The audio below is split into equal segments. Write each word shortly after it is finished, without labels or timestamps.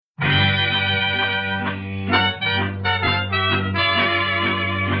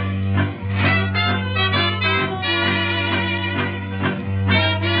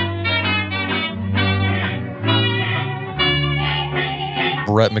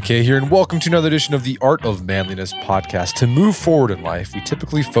Brett McKay here, and welcome to another edition of the Art of Manliness podcast. To move forward in life, we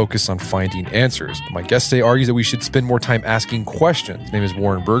typically focus on finding answers. My guest today argues that we should spend more time asking questions. His name is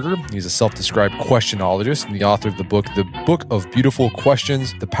Warren Berger. He's a self-described questionologist and the author of the Book of Beautiful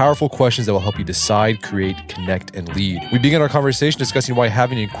Questions, the powerful questions that will help you decide, create, connect, and lead. We begin our conversation discussing why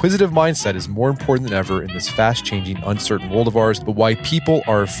having an inquisitive mindset is more important than ever in this fast-changing, uncertain world of ours, but why people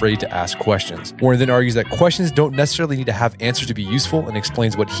are afraid to ask questions. Warren then argues that questions don't necessarily need to have answers to be useful and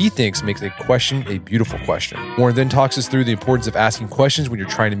explains what he thinks makes a question a beautiful question. Warren then talks us through the importance of asking questions when you're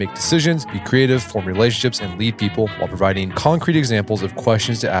trying to make decisions, be creative, form relationships, and lead people, while providing concrete examples of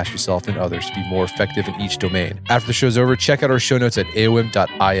questions to ask yourself and others to be more effective in each domain. After the show's over, check out our show notes at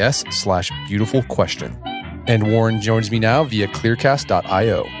aom.is/beautiful question. And Warren joins me now via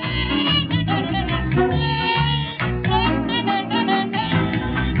clearcast.io.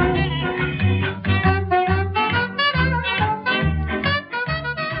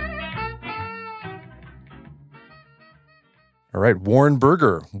 All right, Warren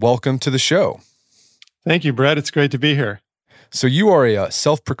Berger, welcome to the show. Thank you, Brett. It's great to be here. So you are a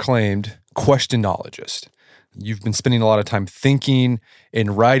self-proclaimed questionologist. You've been spending a lot of time thinking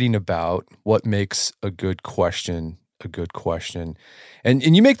and writing about what makes a good question a good question. And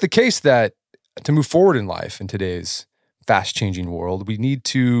you make the case that to move forward in life in today's fast-changing world, we need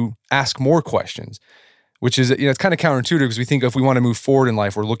to ask more questions, which is, it's kind of counterintuitive because we think if we want to move forward in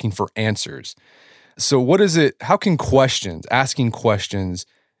life, we're looking for answers. So what is it, how can asking questions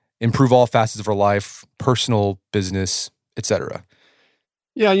improve all facets of our life, personal, business, etc.?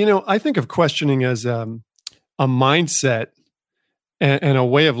 Yeah, I think of questioning as a mindset and a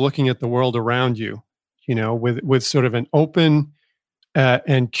way of looking at the world around you, with sort of an open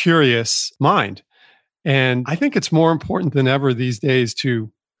and curious mind. And I think it's more important than ever these days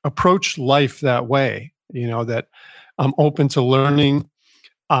to approach life that way, that I'm open to learning.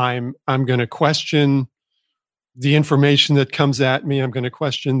 I'm going to question the information that comes at me. I'm going to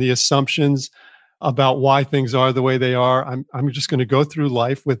question the assumptions about why things are the way they are. I'm just going to go through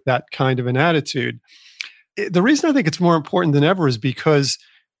life with that kind of an attitude. The reason I think it's more important than ever is because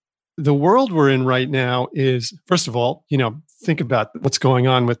the world we're in right now is, first of all, think about what's going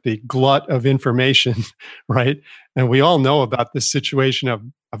on with the glut of information, right? And we all know about this situation of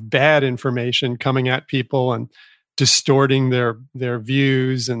bad information coming at people and distorting their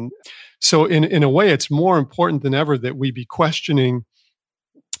views. And so in a way, it's more important than ever that we be questioning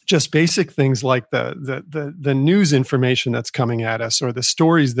just basic things like the news information that's coming at us or the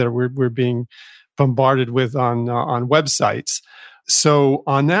stories that we're being bombarded with on websites. So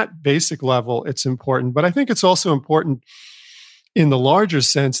on that basic level, it's important. But I think it's also important in the larger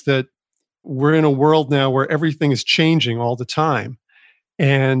sense that we're in a world now where everything is changing all the time.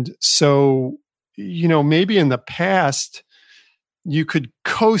 And so maybe in the past, you could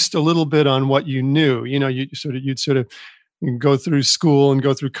coast a little bit on what you knew. You'd sort of go through school and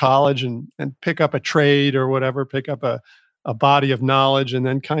go through college and pick up a trade or whatever, pick up a body of knowledge, and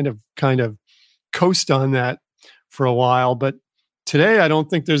then kind of coast on that for a while. But today, I don't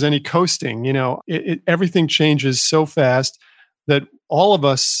think there's any coasting. Everything changes so fast that all of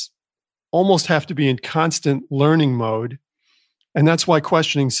us almost have to be in constant learning mode. And that's why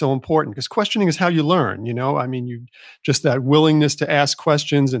questioning is so important, because questioning is how you learn, you just that willingness to ask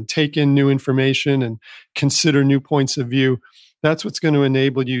questions and take in new information and consider new points of view. That's what's going to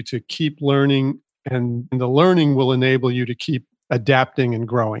enable you to keep learning, and the learning will enable you to keep adapting and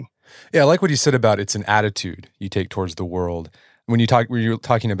growing. Yeah, I like what you said about it's an attitude you take towards the world. When you're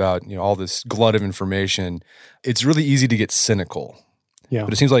talking about, all this glut of information, it's really easy to get cynical. Yeah.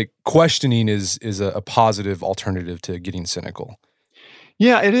 But it seems like questioning is a positive alternative to getting cynical.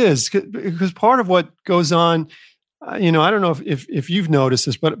 Yeah, it is. Because part of what goes on, I don't know if you've noticed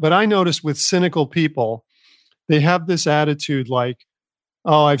this, but I notice with cynical people, they have this attitude like,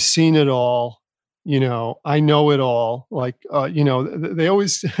 oh, I've seen it all. I know it all. Like, they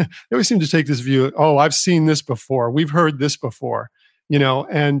always seem to take this view. Oh, I've seen this before. We've heard this before.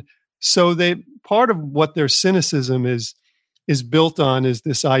 And so part of what their cynicism is built on is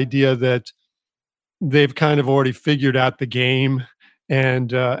this idea that they've kind of already figured out the game, and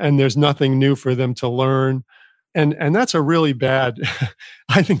there's nothing new for them to learn, and that's a really bad.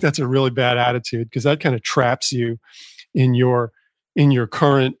 I think that's a really bad attitude, because that kind of traps you in your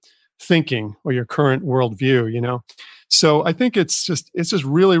current thinking or your current worldview. So I think it's just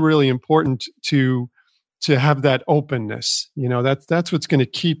really, really important to have that openness. That's what's going to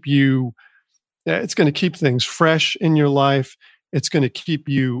keep you. It's going to keep things fresh in your life. It's going to keep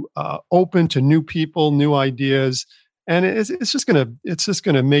you open to new people, new ideas, and it's just going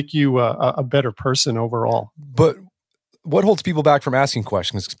to make you a better person overall. But what holds people back from asking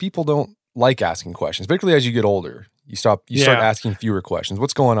questions? Because people don't like asking questions, particularly as you get older. You start asking fewer questions.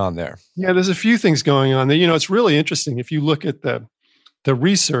 What's going on there? Yeah, there's a few things going on there. It's really interesting. If you look at the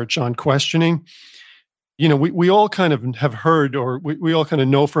research on questioning, we all kind of have heard, or we all kind of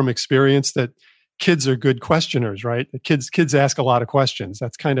know from experience that kids are good questioners, right? The kids ask a lot of questions.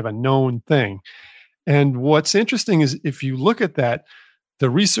 That's kind of a known thing. And what's interesting is if you look at that, the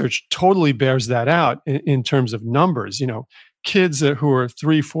research totally bears that out in terms of numbers. Kids who are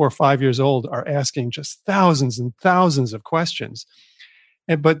 3, 4, 5 years old are asking just thousands and thousands of questions.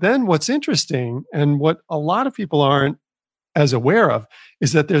 But then what's interesting, and what a lot of people aren't as aware of,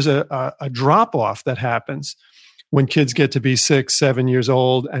 is that there's a drop-off that happens when kids get to be 6, 7 years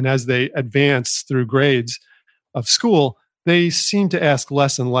old. And as they advance through grades of school, they seem to ask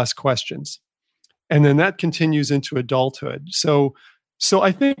less and less questions. And then that continues into adulthood. So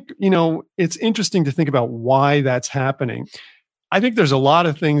I think, it's interesting to think about why that's happening. I think there's a lot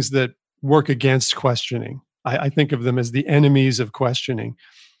of things that work against questioning. I think of them as the enemies of questioning.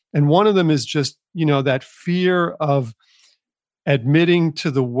 And one of them is just, that fear of admitting to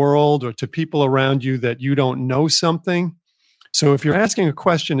the world or to people around you that you don't know something. So if you're asking a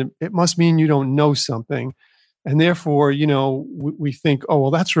question, it must mean you don't know something. And therefore, we think, oh,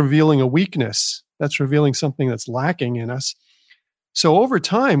 well, that's revealing a weakness. That's revealing something that's lacking in us. So over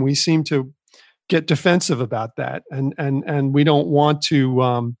time, we seem to get defensive about that, and we don't want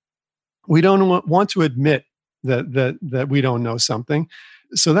to want to admit that we don't know something.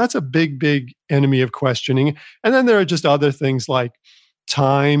 So that's a big enemy of questioning. And then there are just other things like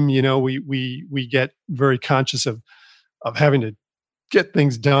time. We get very conscious of having to get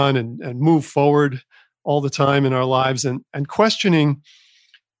things done and move forward all the time in our lives, and questioning.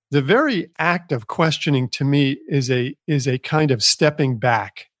 The very act of questioning, to me, is a kind of stepping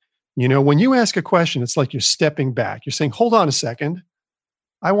back. When you ask a question, it's like you're stepping back. You're saying, hold on a second.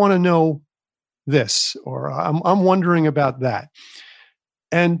 I want to know this, or I'm wondering about that.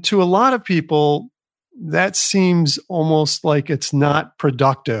 And to a lot of people, that seems almost like it's not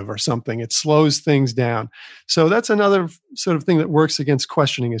productive or something. It slows things down. So that's another sort of thing that works against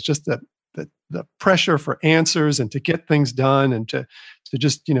questioning, is just the pressure for answers and to get things done and to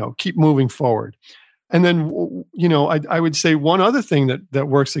just, keep moving forward. And then, I would say one other thing that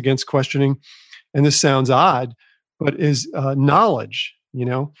works against questioning, and this sounds odd, but is knowledge.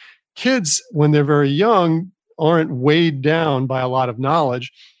 Kids, when they're very young, aren't weighed down by a lot of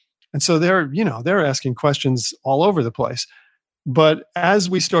knowledge. And so they're asking questions all over the place. But as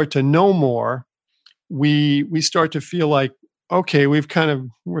we start to know more, we start to feel like, okay,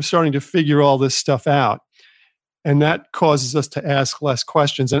 we're starting to figure all this stuff out. And that causes us to ask less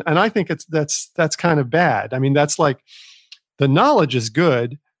questions. And I think that's kind of bad. I mean, that's like, the knowledge is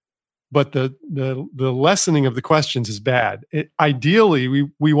good, but the lessening of the questions is bad. Ideally,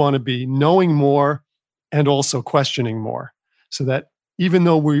 we want to be knowing more and also questioning more, so that even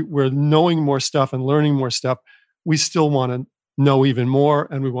though we're knowing more stuff and learning more stuff, we still want to know even more,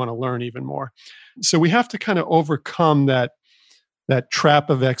 and we want to learn even more. So we have to kind of overcome that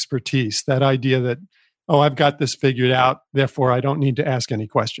trap of expertise, that idea that, oh, I've got this figured out, therefore I don't need to ask any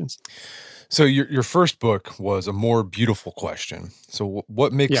questions. So your first book was A More Beautiful Question. So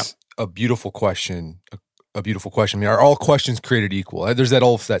what makes a beautiful question a beautiful question? I mean, are all questions created equal? There's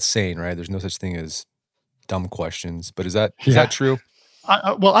that saying, right? There's no such thing as dumb questions, but is that true?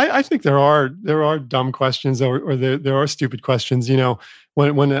 I think there are dumb questions, or there are stupid questions.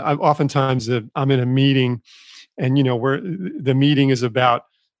 When oftentimes I'm in a meeting, and where the meeting is about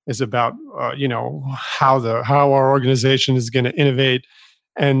how our organization is going to innovate,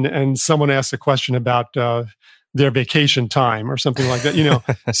 and someone asks a question about their vacation time or something like that.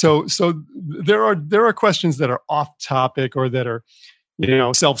 So there are questions that are off topic, or that are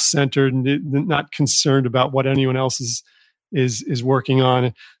self-centered and not concerned about what anyone else is working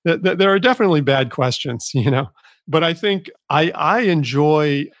on. There are definitely bad questions, but I think I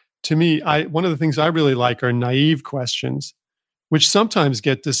enjoy. To me, one of the things I really like are naive questions, which sometimes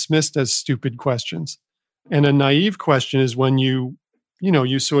get dismissed as stupid questions. And a naive question is when you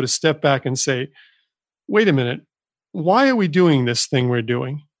sort of step back and say, wait a minute, why are we doing this thing we're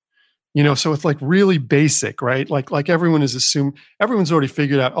doing? So it's like really basic, right? Like everyone's already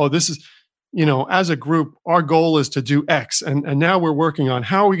figured out, oh, this is, as a group, our goal is to do X. And now we're working on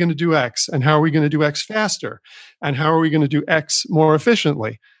how are we going to do X, and how are we going to do X faster, and how are we going to do X more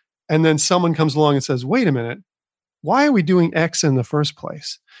efficiently? And then someone comes along and says, wait a minute, why are we doing X in the first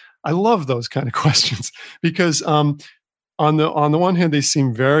place? I love those kind of questions, because on the one hand, they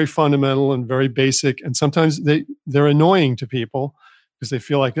seem very fundamental and very basic, and sometimes they're annoying to people because they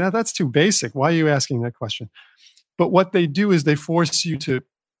feel like, that's too basic. Why are you asking that question? But what they do is they force you to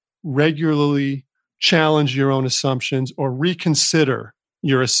regularly challenge your own assumptions or reconsider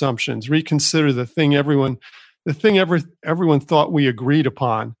your assumptions, reconsider the thing everyone thought we agreed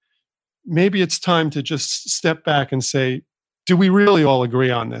upon. Maybe it's time to just step back and say, do we really all agree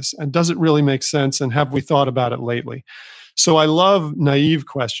on this? And does it really make sense? And have we thought about it lately? So I love naive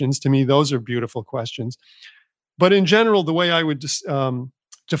questions. To me, those are beautiful questions. But in general, the way I would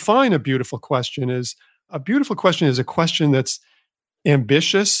define a beautiful question is a question that's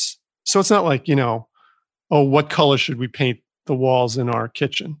ambitious. So it's not like, what color should we paint the walls in our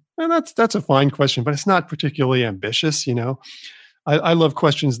kitchen? And that's a fine question, but it's not particularly ambitious. I love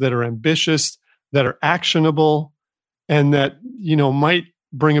questions that are ambitious, that are actionable, and that, might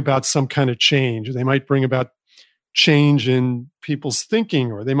bring about some kind of change. They might bring about change in people's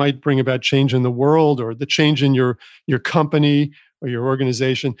thinking, or they might bring about change in the world, or the change in your company or your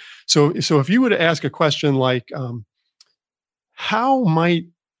organization. So if you were to ask a question like, how might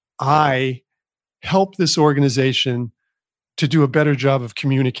I help this organization to do a better job of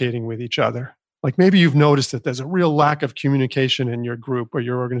communicating with each other? Like maybe you've noticed that there's a real lack of communication in your group or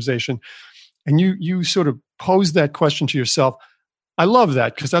your organization, and you sort of pose that question to yourself. I love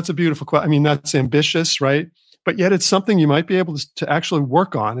that, because that's a beautiful question. I mean, that's ambitious, right? But yet it's something you might be able to actually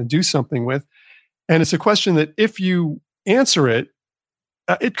work on and do something with. And it's a question that if you answer it,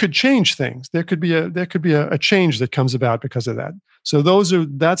 it could change things. There could be a change that comes about because of that. So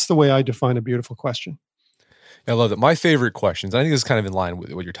that's the way I define a beautiful question. I love that. My favorite questions, I think this is kind of in line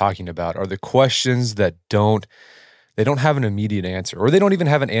with what you're talking about, are the questions that don't have an immediate answer, or they don't even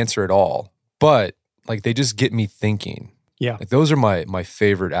have an answer at all, but like they just get me thinking. Yeah. Like those are my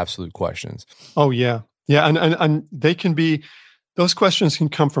favorite absolute questions. Oh yeah. Yeah. And they can be, those questions can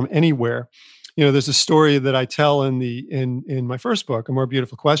come from anywhere. There's a story that I tell in my first book, A More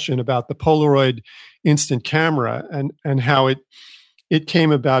Beautiful Question, about the Polaroid instant camera and how it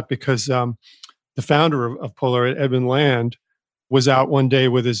came about because the founder of Polaroid, Edwin Land, was out one day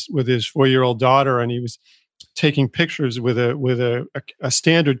with his 4-year-old daughter, and he was taking pictures with a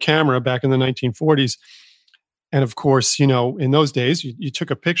standard camera back in the 1940s. And of course, in those days, you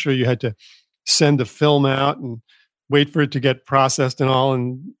took a picture, you had to send the film out and wait for it to get processed and all,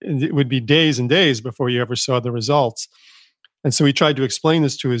 and it would be days and days before you ever saw the results. And so he tried to explain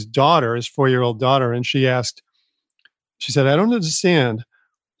this to his daughter, his 4-year-old daughter, and she said, I don't understand.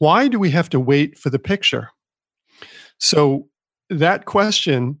 Why do we have to wait for the picture? So that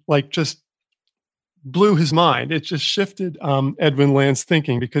question, just blew his mind. It just shifted Edwin Land's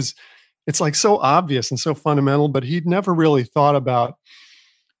thinking, because it's so obvious and so fundamental, but he'd never really thought about,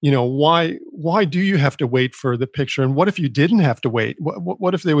 why do you have to wait for the picture? And what if you didn't have to wait?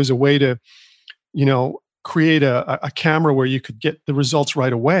 What if there was a way to, create a camera where you could get the results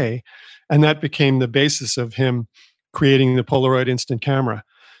right away? And that became the basis of him creating the Polaroid instant camera.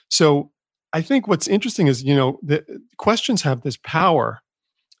 So I think what's interesting is, the questions have this power.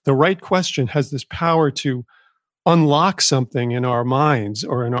 The right question has this power to unlock something in our minds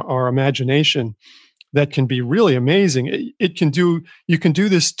or in our imagination that can be really amazing. You can do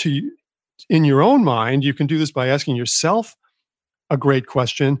this in your own mind. You can do this by asking yourself a great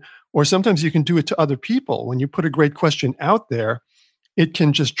question, or sometimes you can do it to other people. When you put a great question out there, it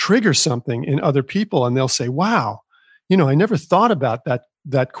can just trigger something in other people, and they'll say, wow, I never thought about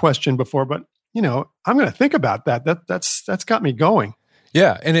that question before, but I'm going to think about that. That's got me going.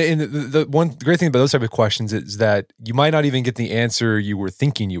 Yeah, and the one great thing about those type of questions is that you might not even get the answer you were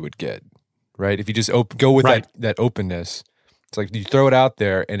thinking you would get, right? If you just go with right. that openness, it's like you throw it out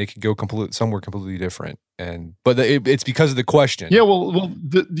there and it could go somewhere completely different. But it's because of the question. Yeah, well,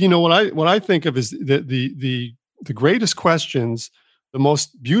 what I think of is the greatest questions, the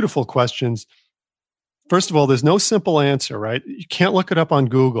most beautiful questions. First of all, there's no simple answer, right? You can't look it up on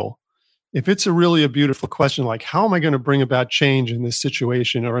Google. If it's a beautiful question, like how am I going to bring about change in this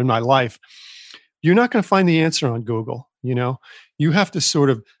situation or in my life, you're not going to find the answer on Google. You have to sort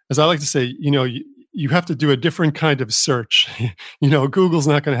of, as I like to say, you have to do a different kind of search. Google's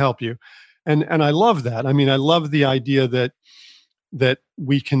not going to help you. And I love that. I mean, I love the idea that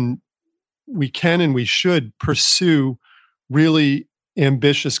we can and we should pursue really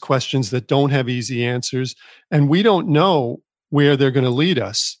ambitious questions that don't have easy answers. And we don't know where they're going to lead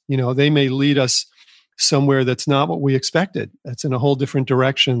us. They may lead us somewhere that's not what we expected. That's in a whole different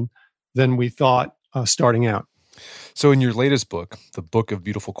direction than we thought starting out. So in your latest book, The Book of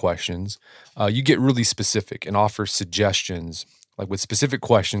Beautiful Questions, you get really specific and offer suggestions, like with specific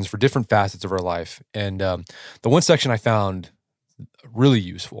questions for different facets of our life. And the one section I found really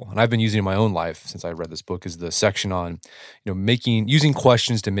useful, and I've been using in my own life since I read this book, is the section on, using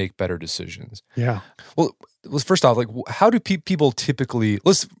questions to make better decisions. Yeah. Well, let's first off, like, how do people typically,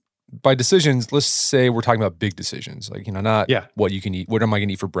 by decisions, let's say we're talking about big decisions, like, not what you can eat, what am I going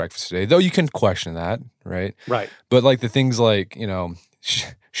to eat for breakfast today? Though you can question that, right? Right. But like the things like,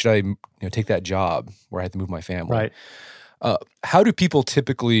 should I take that job where I have to move my family? Right. How do people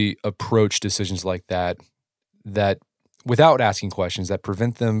typically approach decisions like that without asking questions that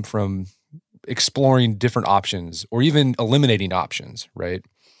prevent them from exploring different options or even eliminating options, right?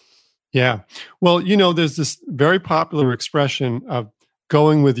 Yeah. Well, there's this very popular expression of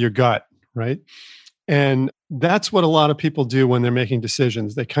going with your gut, right? And that's what a lot of people do when they're making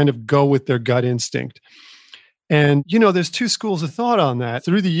decisions. They kind of go with their gut instinct. And, there's two schools of thought on that.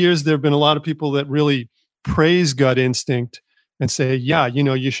 Through the years, there have been a lot of people that really praise gut instinct and say, yeah,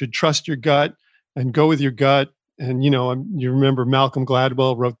 you should trust your gut and go with your gut. And, you remember Malcolm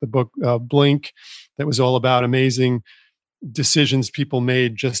Gladwell wrote the book Blink that was all about amazing decisions people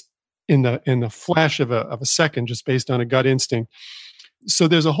made just in the flash of a second, just based on a gut instinct. So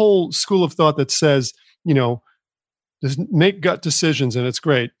there's a whole school of thought that says, just make gut decisions and it's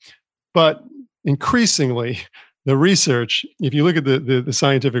great. But increasingly, the research, if you look at the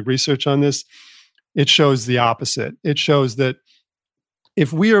scientific research on this, it shows the opposite. It shows that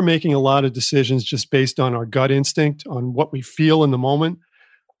if we are making a lot of decisions just based on our gut instinct, on what we feel in the moment,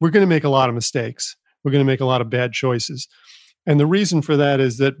 we're going to make a lot of mistakes. We're going to make a lot of bad choices. And the reason for that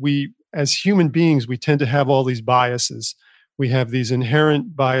is that we, as human beings, we tend to have all these biases. We have these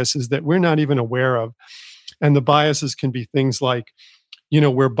inherent biases that we're not even aware of. And the biases can be things like,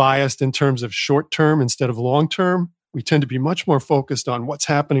 we're biased in terms of short term instead of long term. We tend to be much more focused on what's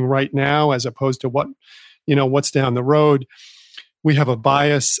happening right now as opposed to what's down the road. We have a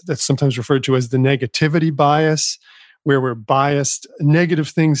bias that's sometimes referred to as the negativity bias, where we're biased. Negative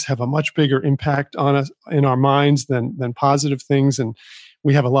things have a much bigger impact on us in our minds than positive things. And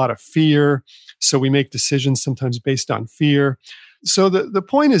we have a lot of fear. So we make decisions sometimes based on fear. So the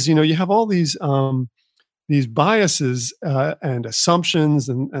point is, you have all these biases and assumptions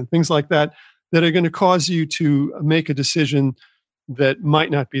and things like that are going to cause you to make a decision that might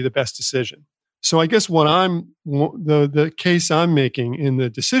not be the best decision. So I guess the case I'm making in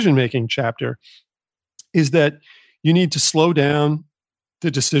the decision-making chapter is that you need to slow down the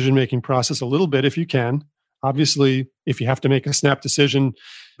decision-making process a little bit if you can. Obviously, if you have to make a snap decision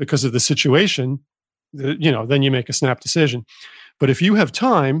because of the situation, then you make a snap decision. But if you have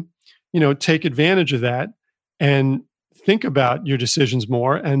time, take advantage of that and think about your decisions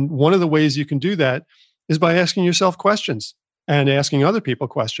more. And one of the ways you can do that is by asking yourself questions and asking other people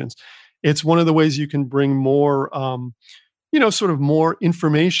questions. It's one of the ways you can bring more, sort of more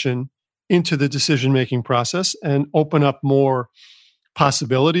information into the decision-making process and open up more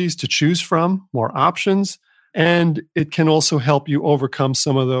possibilities to choose from, more options. And it can also help you overcome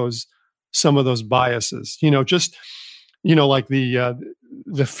some of those biases. Like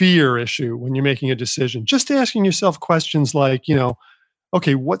the fear issue when you're making a decision. Just asking yourself questions like,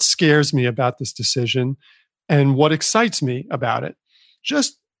 okay, what scares me about this decision and what excites me about it?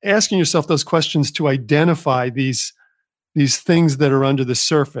 Just asking yourself those questions to identify these things that are under the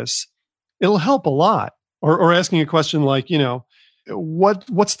surface, it'll help a lot. Or asking a question like,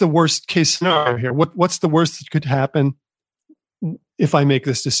 what's the worst case scenario here? What's the worst that could happen if I make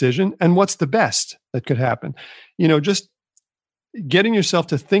this decision? And what's the best that could happen? Just getting yourself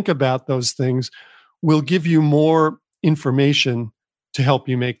to think about those things will give you more information to help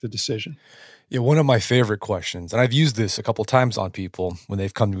you make the decision. Yeah, one of my favorite questions, and I've used this a couple times on people when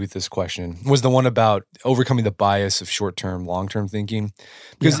they've come to me with this question, was the one about overcoming the bias of short-term, long-term thinking.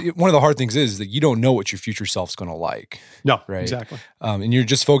 Because one of the hard things is that you don't know what your future self's going to like. No, right? Exactly. And you're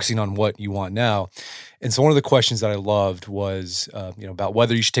just focusing on what you want now. And so one of the questions that I loved was about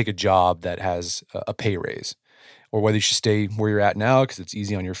whether you should take a job that has a pay raise or whether you should stay where you're at now because it's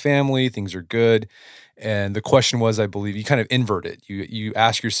easy on your family, things are good. And the question was, I believe, you kind of invert it. You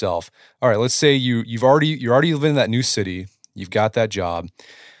ask yourself, all right, let's say you're already living in that new city, you've got that job.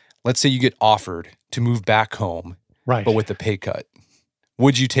 Let's say you get offered to move back home, right? But with a pay cut.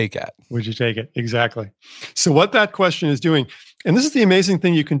 Would you take it? Would you take it? Exactly. So what that question is doing, and this is the amazing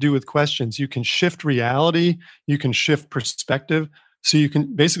thing you can do with questions, you can shift reality, you can shift perspective. So you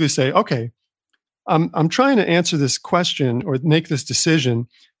can basically say, okay, I'm trying to answer this question or make this decision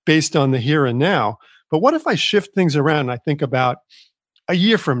based on the here and now. But what if I shift things around and I think about a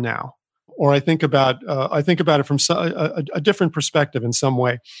year from now, or I think about it from a different perspective in some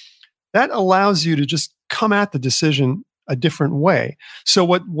way? That allows you to just come at the decision a different way. So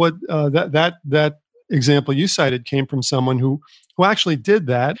that example you cited came from someone who actually did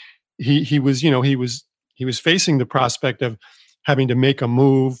that. He was facing the prospect of having to make a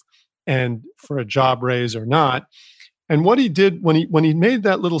move and for a job raise or not. And what he did when he made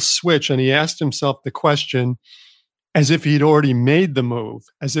that little switch and he asked himself the question as if he'd already made the move,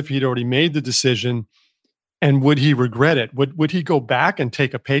 as if he'd already made the decision, and would he regret it? Would he go back and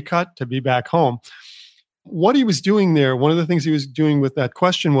take a pay cut to be back home? What he was doing there, one of the things he was doing with that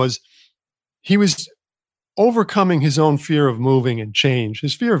question was he was overcoming his own fear of moving and change,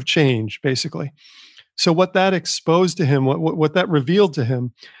 his fear of change, basically. So what that exposed to him, what that revealed to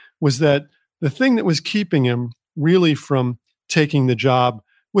him was that the thing that was keeping him really from taking the job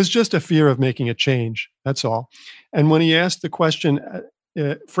was just a fear of making a change. That's all. And when he asked the question,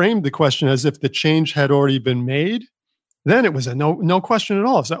 framed the question as if the change had already been made, then it was a no question at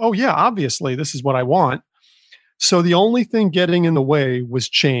all. It's like, oh yeah, obviously this is what I want. So the only thing getting in the way was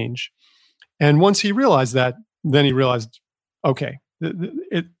change. And once he realized that, then he realized, okay,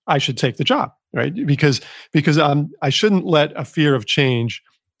 I should take the job, right? Because I shouldn't let a fear of change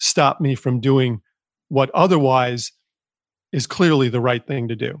stop me from doing what otherwise is clearly the right thing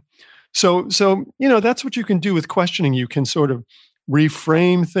to do. So that's what you can do with questioning. You can sort of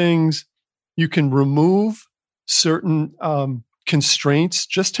reframe things. You can remove certain constraints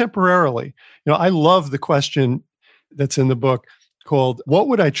just temporarily. I love the question that's in the book called, "What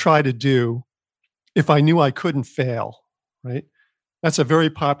would I try to do if I knew I couldn't fail?" Right? That's a very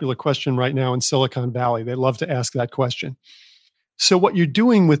popular question right now in Silicon Valley. They love to ask that question. So what you're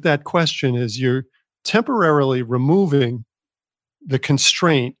doing with that question is you're temporarily removing the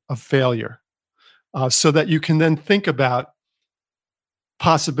constraint of failure so that you can then think about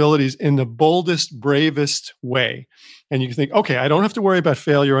possibilities in the boldest, bravest way. And you can think, okay, I don't have to worry about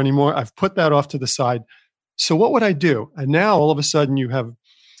failure anymore. I've put that off to the side. So what would I do? And now all of a sudden you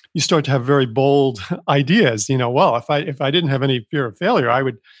start to have very bold ideas. Well, if I didn't have any fear of failure, I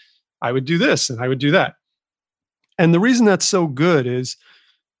would do this and I would do that. And the reason that's so good is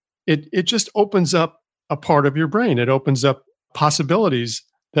it just opens up a part of your brain. It opens up possibilities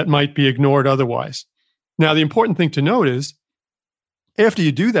that might be ignored otherwise. Now, the important thing to note is after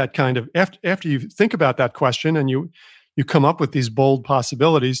you do that after you think about that question and you come up with these bold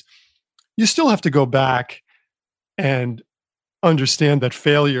possibilities, you still have to go back and understand that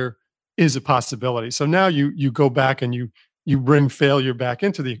failure is a possibility. So now you go back and you bring failure back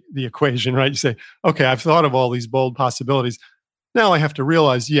into the equation, right? You say, okay, I've thought of all these bold possibilities. Now I have to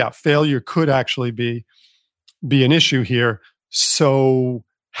realize, failure could actually be an issue here. So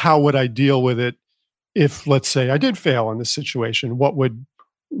how would I deal with it if, let's say, I did fail in this situation? What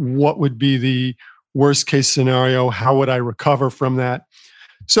would be the worst case scenario? How would I recover from that?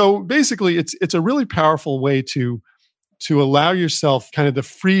 So basically, it's a really powerful way to allow yourself kind of the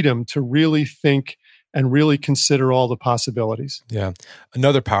freedom to really think and really consider all the possibilities. Yeah.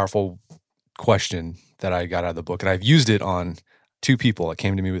 Another powerful question that I got out of the book, and I've used it on two people that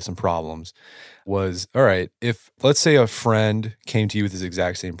came to me with some problems, was, all right, if let's say a friend came to you with this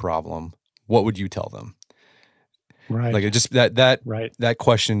exact same problem, what would you tell them? Right. Like it just that right.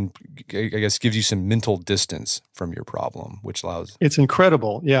 question, I guess, gives you some mental distance from your problem, which allows. It's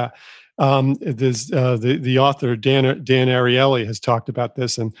incredible. Yeah. There's the author Dan Ariely has talked about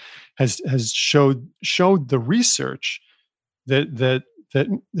this and has showed the research that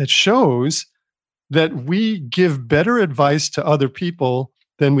shows that we give better advice to other people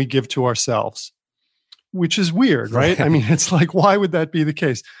than we give to ourselves, which is weird, right? I mean, it's like, why would that be the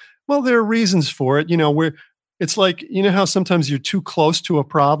case? Well, there are reasons for it. It's like, how sometimes you're too close to a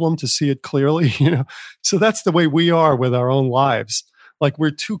problem to see it clearly, So that's the way we are with our own lives. Like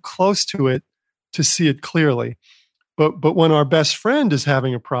we're too close to it to see it clearly. But when our best friend is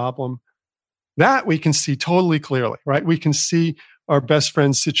having a problem, that we can see totally clearly, right? We can see our best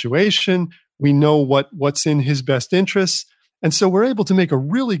friend's situation. We know what's in his best interests. And so we're able to make a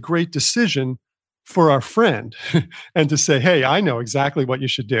really great decision for our friend and to say, hey, I know exactly what you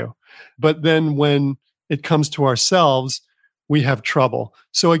should do. But then when it comes to ourselves, we have trouble.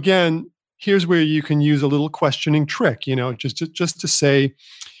 So again, here's where you can use a little questioning trick, just to say,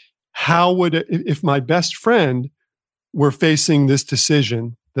 how would, if my best friend were facing this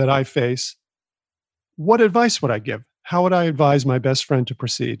decision that I face, what advice would I give? How would I advise my best friend to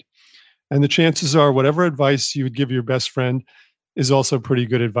proceed? And the chances are whatever advice you would give your best friend is also pretty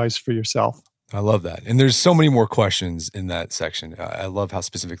good advice for yourself. I love that. And there's so many more questions in that section. I love how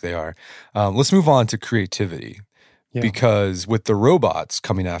specific they are. Let's move on to creativity. Yeah. Because with the robots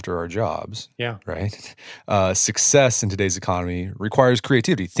coming after our jobs, right? Success in today's economy requires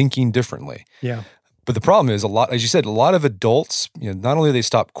creativity, thinking differently. Yeah. But the problem is, as you said, a lot of adults, not only do they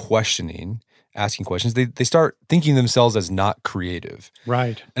stop asking questions, they start thinking themselves as not creative.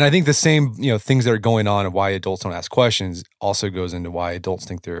 Right. And I think the same, things that are going on and why adults don't ask questions also goes into why adults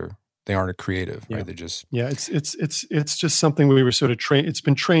think they're they aren't a creative, Yeah. right? They're just Yeah, it's just something we were sort of trained. It's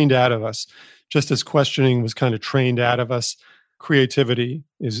been trained out of us, just as questioning was kind of trained out of us. Creativity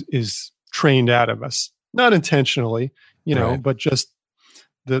is trained out of us, not intentionally, right. but just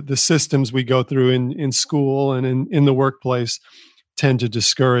the systems we go through in school and in the workplace tend to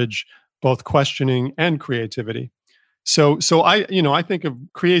discourage both questioning and creativity. So I think of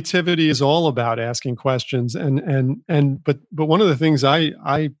creativity is all about asking questions, but one of the things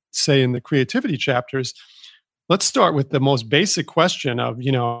I say in the creativity chapters, let's start with the most basic question of,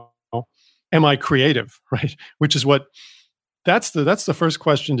 am I creative, right? Which is what that's the first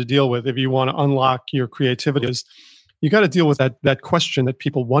question to deal with if you want to unlock your creativity. Is you got to deal with that question that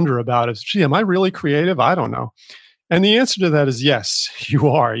people wonder about is, gee, am I really creative? I don't know. And the answer to that is yes, you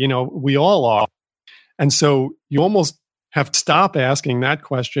are. We all are. And so you almost have to stop asking that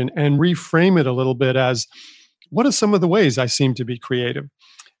question and reframe it a little bit as, what are some of the ways I seem to be creative?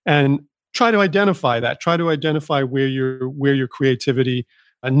 And try to identify that. Try to identify where your creativity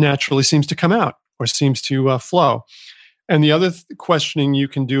naturally seems to come out or seems to flow. And the other questioning you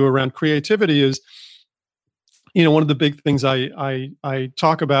can do around creativity is, one of the big things I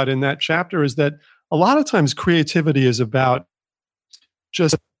talk about in that chapter is that a lot of times creativity is about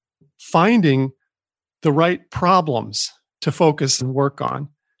just finding the right problems to focus and work on.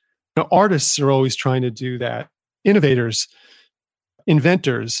 Artists are always trying to do that. Innovators,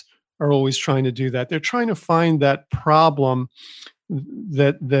 inventors are always trying to do that. They're trying to find that problem,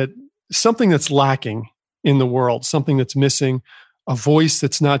 that something that's lacking in the world, something that's missing, a voice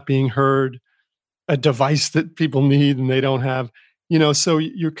that's not being heard, a device that people need and they don't have. So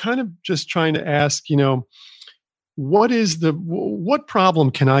you're kind of just trying to ask, what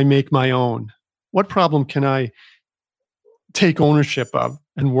problem can I make my own? What problem can I take ownership of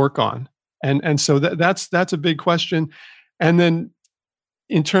and work on? And so that's a big question. And then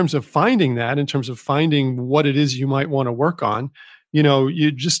in terms of finding what it is you might want to work on,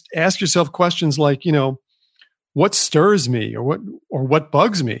 you just ask yourself questions like, what stirs me or what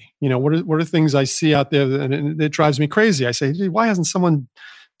bugs me? What are things I see out there and it drives me crazy? I say, why hasn't someone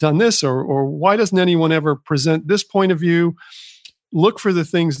done this? Or why doesn't anyone ever present this point of view? Look for the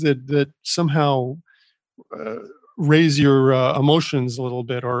things that somehow raise your emotions a little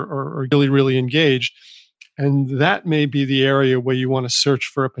bit or really, really engaged. And that may be the area where you want to search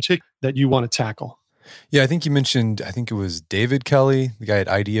for a particular that you want to tackle. Yeah, I think you mentioned, I think it was David Kelly, the guy at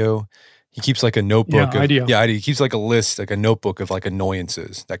IDEO. He keeps like a notebook. IDEO. He keeps like a list, like a notebook of like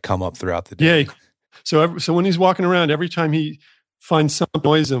annoyances that come up throughout the day. Yeah. So when he's walking around, every time he finds something that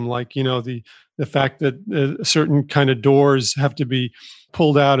annoys him, like, the fact that certain kind of doors have to be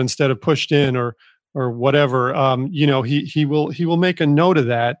pulled out instead of pushed in or whatever, he will make a note of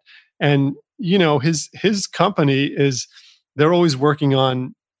that. And, his company they're always working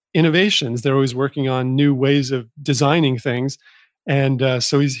on innovations. They're always working on new ways of designing things. And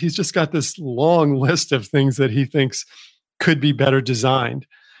so he's just got this long list of things that he thinks could be better designed.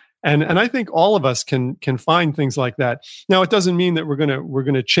 And I think all of us can find things like that. Now, it doesn't mean that we're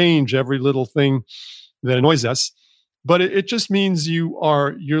gonna change every little thing that annoys us, but it just means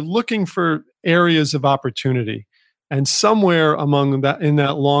you're looking for areas of opportunity. And somewhere among that, in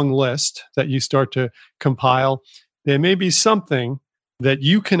that long list that you start to compile, there may be something that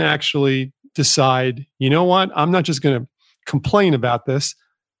you can actually decide, you know what, I'm not just going to complain about this.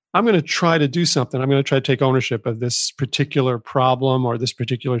 I'm going to try to do something. I'm going to try to take ownership of this particular problem or this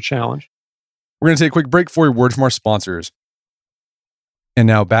particular challenge. We're going to take a quick break for a word from our sponsors. And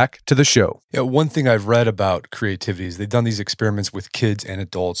now back to the show. Yeah, one thing I've read about creativity is they've done these experiments with kids and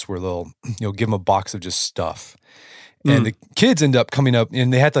adults where they'll, give them a box of just stuff. And the kids end up coming up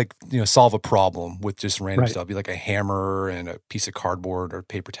and they had to solve a problem with just random stuff. It'd be like a hammer and a piece of cardboard or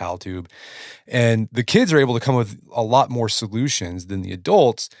paper towel tube. And the kids are able to come up with a lot more solutions than the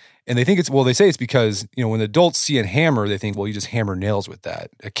adults. And they think they say it's because, when the adults see a hammer, they think, well, you just hammer nails with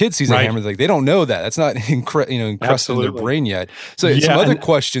that. A kid sees a hammer, they don't know that. That's not encrusted in their brain yet. So some other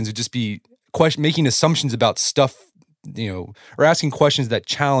questions would just be making assumptions about stuff, or asking questions that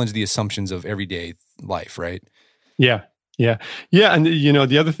challenge the assumptions of everyday life, right? Yeah. And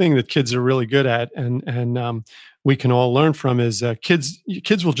the other thing that kids are really good at, and we can all learn from, is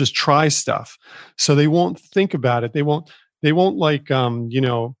kids will just try stuff, so they won't think about it. They won't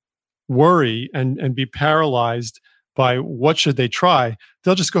worry and be paralyzed by what should they try.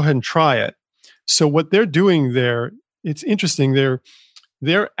 They'll just go ahead and try it. So what they're doing there, it's interesting.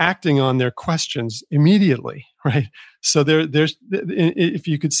 They're acting on their questions immediately, right? So there's if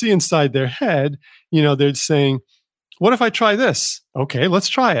you could see inside their head, they're saying, what if I try this? Okay, let's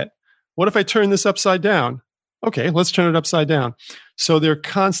try it. What if I turn this upside down? Okay, let's turn it upside down. So they're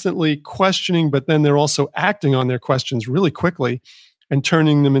constantly questioning, but then they're also acting on their questions really quickly and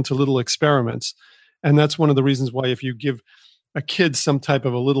turning them into little experiments. And that's one of the reasons why if you give a kid some type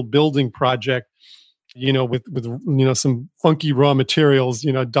of a little building project, with some funky raw materials,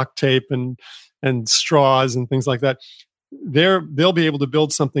 duct tape and straws and things like that, they'll be able to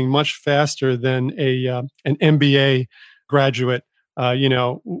build something much faster than an MBA graduate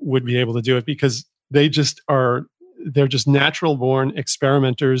would be able to do it, because they're just natural born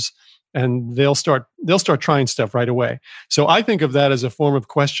experimenters, and they'll start trying stuff right away. So I think of that as a form of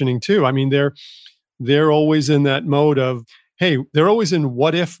questioning too. I mean, they're always in that mode of, hey, they're always in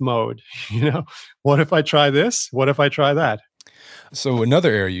what if mode. What if I try this? What if I try that? So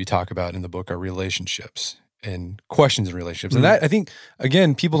another area you talk about in the book are relationships and questions in relationships. And that, I think,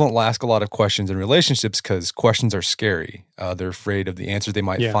 again, people don't ask a lot of questions in relationships because questions are scary. They're afraid of the answers they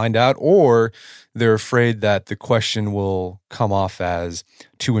might find out, or they're afraid that the question will come off as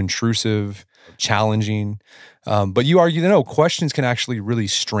too intrusive, challenging. But you argue that no, questions can actually really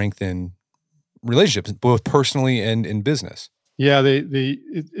strengthen relationships, both personally and in business. Yeah,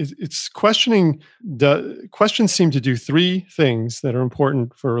 it's questioning. Questions seem to do three things that are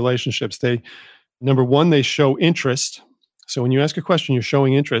important for relationships. Number one, they show interest. So when you ask a question, you're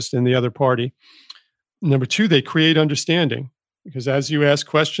showing interest in the other party. Number two, they create understanding, because as you ask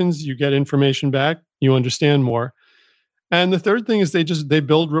questions, you get information back, you understand more. And the third thing is they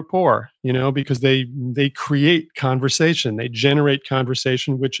build rapport, because they create conversation, they generate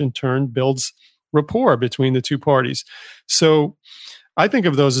conversation, which in turn builds rapport between the two parties. So I think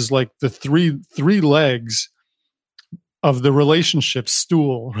of those as like the three legs of the relationship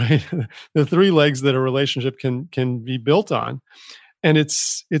stool, right? The three legs that a relationship can be built on. And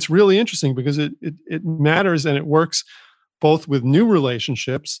it's really interesting because it matters, and it works both with new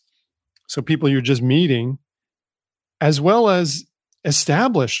relationships, so people you're just meeting, as well as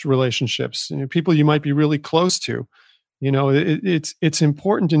established relationships, people you might be really close to. It's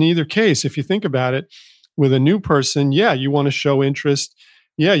important in either case. If you think about it, with a new person, you want to show interest.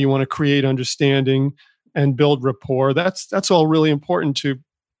 You want to create understanding and build rapport. That's all really important to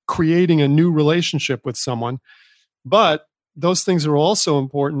creating a new relationship with someone. But those things are also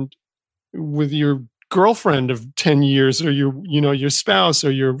important with your girlfriend of 10 years, or your spouse,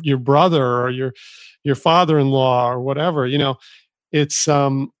 or your brother, or your father-in-law, or whatever. It's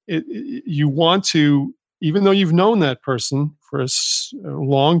you want to, even though you've known that person for a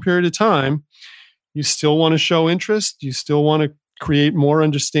long period of time, you still want to show interest. You still want to create more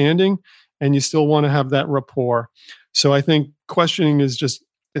understanding, and you still want to have that rapport. So I think questioning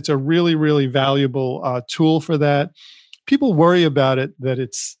it's a really, really valuable tool for that. People worry about it, that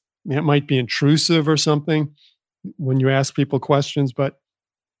it might be intrusive or something when you ask people questions, but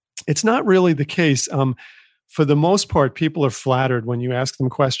it's not really the case. For the most part, people are flattered when you ask them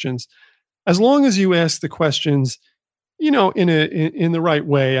questions, as long as you ask the questions, in the right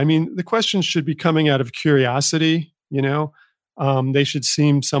way. I mean, the questions should be coming out of curiosity. They should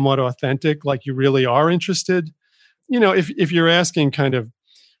seem somewhat authentic, like you really are interested. If you're asking kind of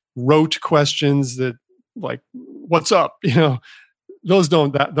rote questions that, like, what's up, those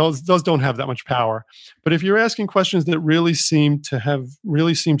don't have that much power. But if you're asking questions that really seem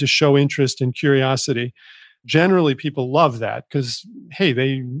to show interest and curiosity, generally people love that, because hey,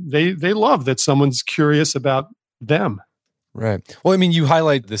 they love that someone's curious about them. Right. Well, I mean, you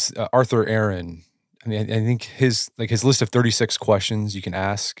highlight this Arthur Aaron. I mean, I think his list of 36 questions you can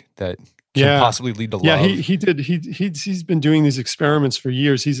ask that can possibly lead to love. Yeah, he did. He's been doing these experiments for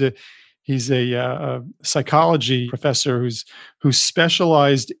years. He's a psychology professor who's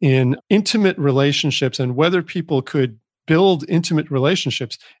specialized in intimate relationships and whether people could build intimate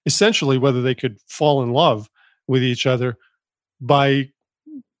relationships, essentially whether they could fall in love with each other by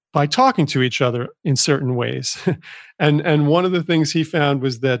talking to each other in certain ways. and one of the things he found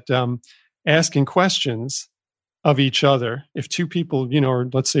was that asking questions of each other, if two people, are,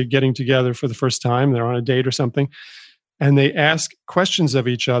 let's say, getting together for the first time, they're on a date or something, and they ask questions of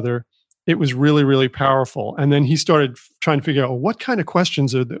each other, it was really, really powerful. And then he started trying to figure out, what kind of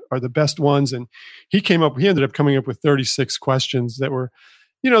questions are the best ones. And he ended up coming up with 36 questions that were,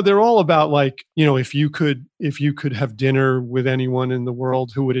 they're all about, like, if you could have dinner with anyone in the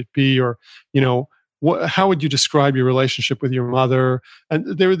world, who would it be? Or, how would you describe your relationship with your mother?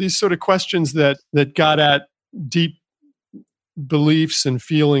 And there were these sort of questions that got at deep beliefs and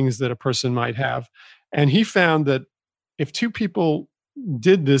feelings that a person might have. And he found that if two people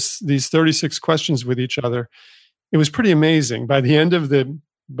did these 36 questions with each other, it was pretty amazing. By the end of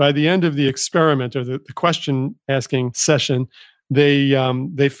the experiment, or the question asking session,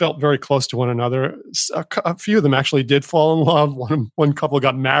 they felt very close to one another. A few of them actually did fall in love. One couple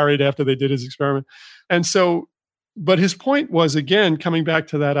got married after they did his experiment. And so, but his point was, again, coming back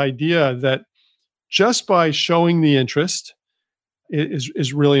to that idea that just by showing the interest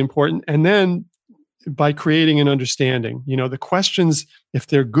is really important. And then by creating an understanding, the questions, if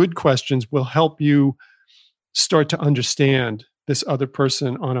they're good questions, will help you start to understand this other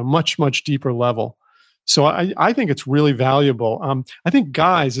person on a much, much deeper level. So I think it's really valuable. I think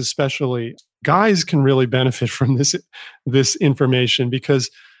guys, especially, guys can really benefit from this information, because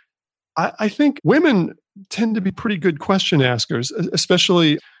I think women tend to be pretty good question askers,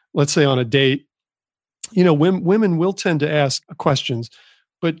 especially, let's say, on a date. Women will tend to ask questions,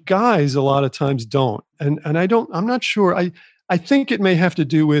 but guys a lot of times don't. And I'm not sure. I think it may have to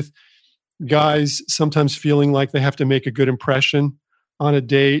do with guys sometimes feeling like they have to make a good impression on a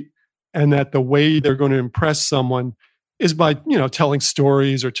date, and that the way they're going to impress someone is by, telling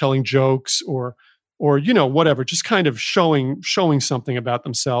stories or telling jokes or whatever, just kind of showing something about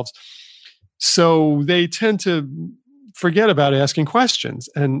themselves. So they tend to forget about asking questions.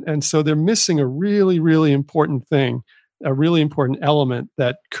 And so they're missing a really, really important thing, a really important element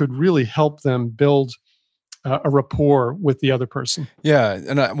that could really help them build a rapport with the other person. Yeah.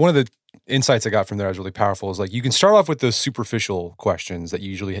 And one of the insights I got from there was really powerful. Is like, you can start off with those superficial questions that you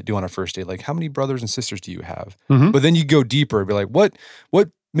usually do on a first date, like, how many brothers and sisters do you have? Mm-hmm. But then you go deeper and be like, what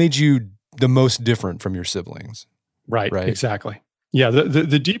made you the most different from your siblings? Right. Exactly. Yeah.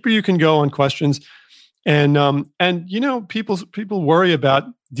 The deeper you can go on questions, and people worry about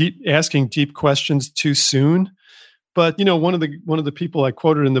asking deep questions too soon. But one of the people I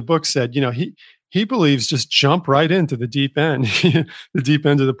quoted in the book said, he believes just jump right into the deep end, the deep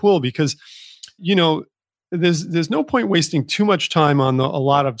end of the pool, because, there's no point wasting too much time on a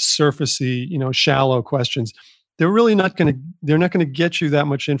lot of surfacey, shallow questions. They're not going to get you that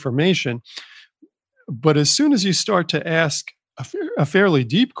much information. But as soon as you start to ask a fairly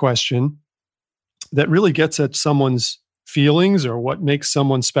deep question that really gets at someone's feelings or what makes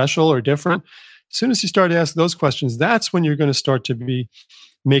someone special or different, as soon as you start to ask those questions, that's when you're going to start to be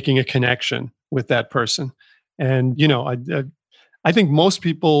making a connection with that person. And, I think most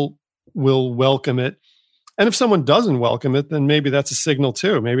people will welcome it. And if someone doesn't welcome it, then maybe that's a signal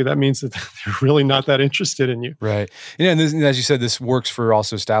too. Maybe that means that they're really not that interested in you. Right. And as you said, this works for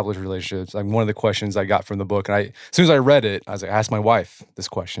also established relationships. Like, one of the questions I got from the book, and as soon as I read it, I asked my wife this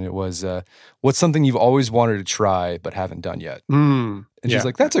question. It was, what's something you've always wanted to try but haven't done yet? And she's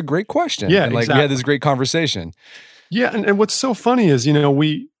like, that's a great question. Yeah, and exactly. We had this great conversation. Yeah. And what's so funny is,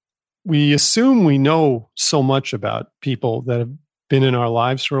 we assume we know so much about people that have been in our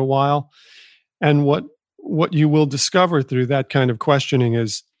lives for a while. And what you will discover through that kind of questioning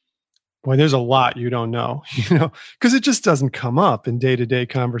is, boy, there's a lot you don't know, because it just doesn't come up in day-to-day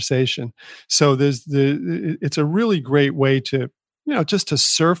conversation. So it's a really great way to, just to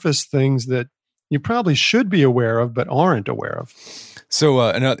surface things that you probably should be aware of, but aren't aware of. So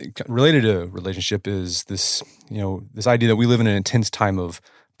related to relationship is this, this idea that we live in an intense time of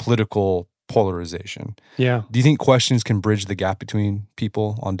political polarization. Yeah. Do you think questions can bridge the gap between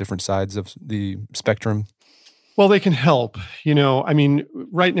people on different sides of the spectrum? Well, they can help.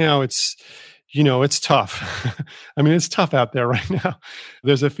 Right now it's tough. It's tough out there right now.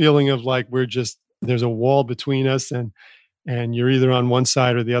 There's a feeling of like there's a wall between us, and you're either on one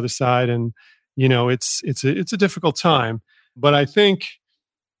side or the other side, and it's a difficult time. But I think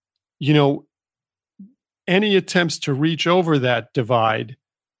any attempts to reach over that divide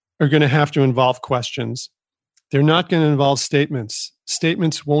are going to have to involve questions. They're not going to involve statements.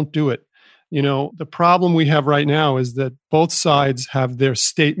 Statements won't do it. The problem we have right now is that both sides have their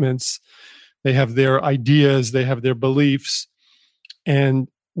statements, they have their ideas, they have their beliefs. And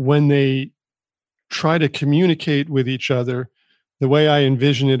when they try to communicate with each other, the way I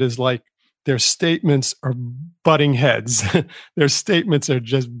envision it is like their statements are butting heads. Their statements are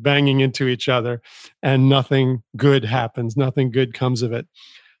just banging into each other, and nothing good happens. Nothing good comes of it.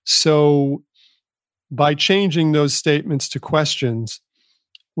 So by changing those statements to questions,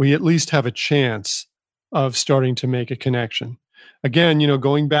 we at least have a chance of starting to make a connection. Again,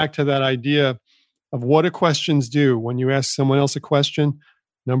 going back to that idea of what do questions do? When you ask someone else a question,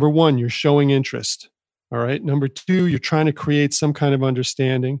 number one, you're showing interest. All right. Number two, you're trying to create some kind of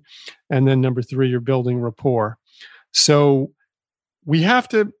understanding. And then number three, you're building rapport. So we have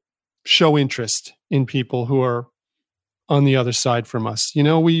to show interest in people who are on the other side from us.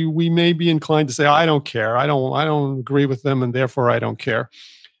 We may be inclined to say, I don't care. I don't agree with them, and therefore I don't care.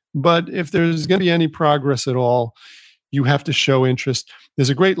 But if there's going to be any progress at all, You have to show interest. There's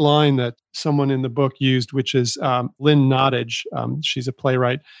a great line that someone in the book used, which is Lynn Nottage. She's a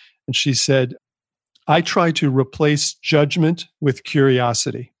playwright. And she said, I try to replace judgment with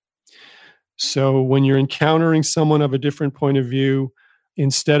curiosity. So when you're encountering someone of a different point of view,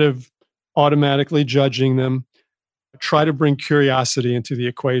 instead of automatically judging them, try to bring curiosity into the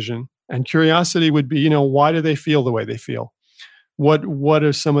equation. And curiosity would be, why do they feel the way they feel? What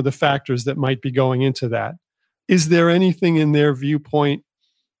are some of the factors that might be going into that? Is there anything in their viewpoint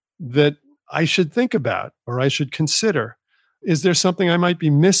that I should think about or I should consider? Is there something I might be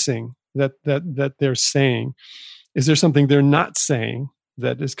missing that they're saying? Is there something they're not saying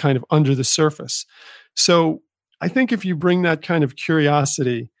that is kind of under the surface? So I think if you bring that kind of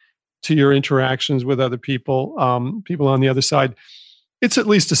curiosity to your interactions with other people, people on the other side, it's at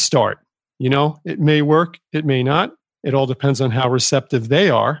least a start. It may work, it may not. It all depends on how receptive they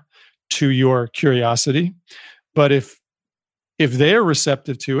are to your curiosity. But if they're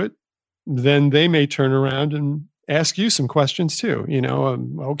receptive to it, then they may turn around and ask you some questions too.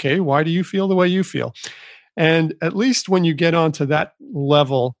 Okay, why do you feel the way you feel? And at least when you get onto that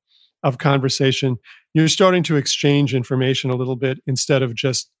level of conversation, you're starting to exchange information a little bit instead of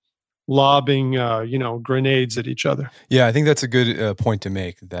just lobbing, grenades at each other. Yeah, I think that's a good point to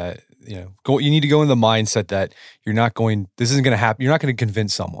make. That you need to go in the mindset that this isn't going to happen. You're not going to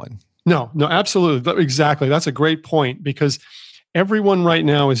convince someone. No, absolutely, exactly. That's a great point, because everyone right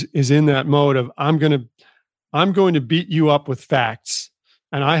now is in that mode of I'm going to beat you up with facts,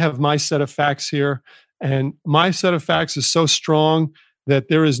 and I have my set of facts here, and my set of facts is so strong that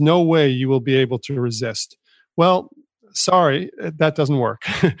there is no way you will be able to resist. Well, sorry, that doesn't work.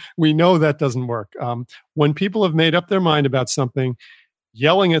 We know that doesn't work. When people have made up their mind about something,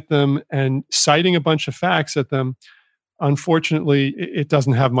 yelling at them and citing a bunch of facts at them, unfortunately, it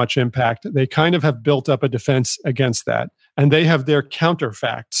doesn't have much impact. They kind of have built up a defense against that, and they have their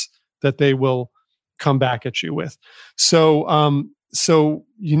counterfacts that they will come back at you with. So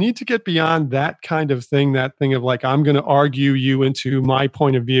you need to get beyond that kind of thing, that thing of like, I'm going to argue you into my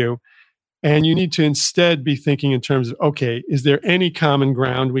point of view. And you need to instead be thinking in terms of, okay, is there any common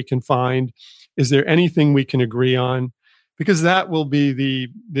ground we can find? Is there anything we can agree on? Because that will be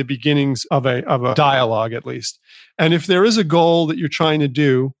the beginnings of a dialogue, at least. And if there is a goal that you're trying to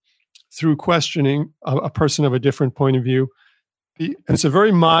do through questioning a person of a different point of view, and it's a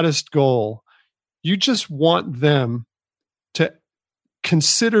very modest goal, you just want them to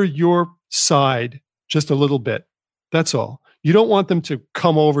consider your side just a little bit. That's all. You don't want them to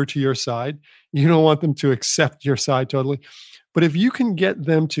come over to your side. You don't want them to accept your side totally. But if you can get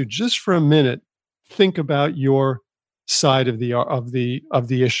them to just for a minute think about your side of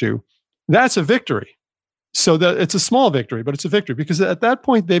the issue, that's a victory. So that it's a small victory, but it's a victory, because at that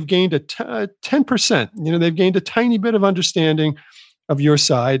point they've gained 10%. They've gained a tiny bit of understanding of your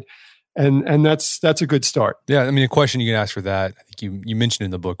side, and that's a good start. Yeah, I mean, a question you can ask for that, I think you mentioned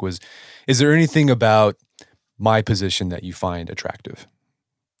in the book, was, is there anything about my position that you find attractive?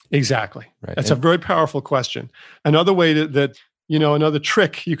 Exactly. Right. That's a very powerful question. Another way another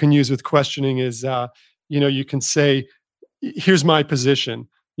trick you can use with questioning is, you can say, here's my position,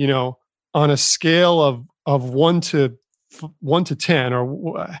 on a scale of 1 to 10,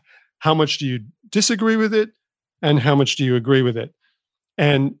 or how much do you disagree with it and how much do you agree with it?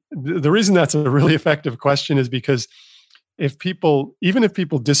 And the reason that's a really effective question is because even if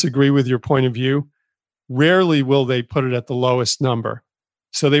people disagree with your point of view, rarely will they put it at the lowest number.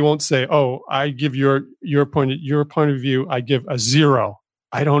 So they won't say, "Oh, I give your point of view, I give a 0."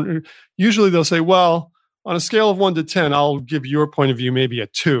 I don't. Usually they'll say, "Well, on a scale of 1 to 10, I'll give your point of view maybe a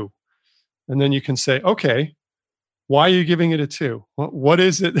 2." And then you can say, "Okay, why are you giving it a 2? What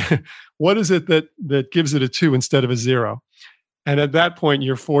is it? What is it that gives it a 2 instead of a 0?" And at that point,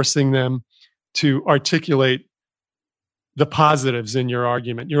 you're forcing them to articulate the positives in your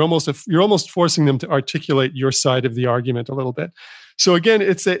argument. You're almost forcing them to articulate your side of the argument a little bit. So again,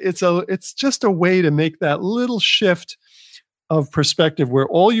 it's just a way to make that little shift of perspective where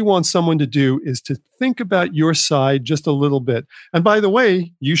all you want someone to do is to think about your side just a little bit. And by the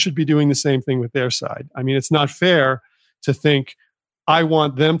way, you should be doing the same thing with their side. I mean, it's not fair to think, I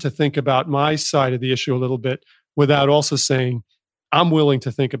want them to think about my side of the issue a little bit without also saying, I'm willing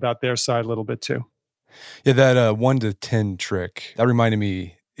to think about their side a little bit too. Yeah, that 1 to 10 trick, that reminded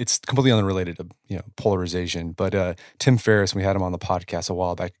me, it's completely unrelated to polarization, but Tim Ferriss, we had him on the podcast a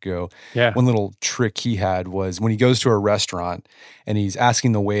while back ago. Yeah. One little trick he had was when he goes to a restaurant and he's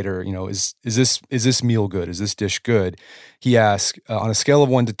asking the waiter, is this meal good? Is this dish good? He asks, on a scale of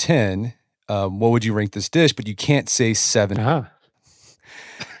 1 to 10, what would you rank this dish? But you can't say 7. Uh-huh.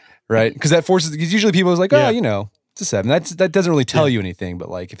 Right? Because that forces, because usually people is like, it's It's a 7. That doesn't really tell you anything, but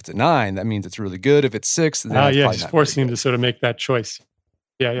like if it's a 9, that means it's really good. If it's 6, then it's probably just not forcing very him good. to sort of make that choice.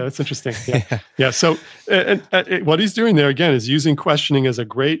 Yeah, that's interesting. Yeah. So, and what he's doing there again is using questioning as a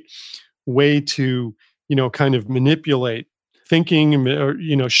great way to, kind of manipulate thinking,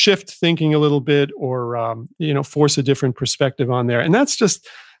 or shift thinking a little bit, or force a different perspective on there. And that's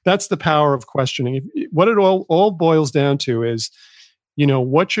the power of questioning. What it all boils down to is,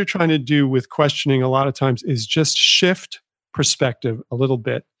 what you're trying to do with questioning a lot of times is just shift perspective a little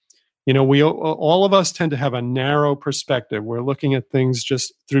bit. We all of us tend to have a narrow perspective. We're looking at things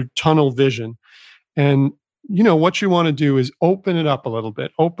just through tunnel vision. And, what you want to do is open it up a little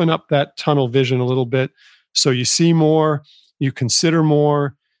bit, open up that tunnel vision a little bit so you see more, you consider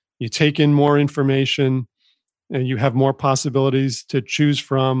more, you take in more information, and you have more possibilities to choose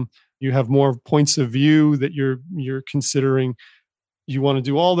from. You have more points of view that you're considering. You want to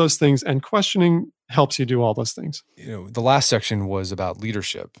do all those things, and questioning helps you do all those things. The last section was about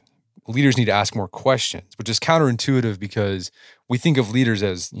leadership. Leaders need to ask more questions, which is counterintuitive because we think of leaders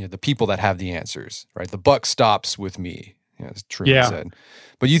as the people that have the answers, right? The buck stops with me, as Truman said.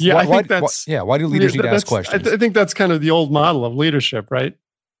 But why do leaders need to ask questions? I think that's kind of the old model of leadership, right?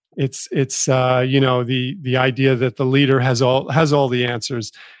 It's the idea that the leader has all the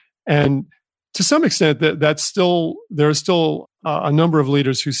answers, and to some extent there are still a number of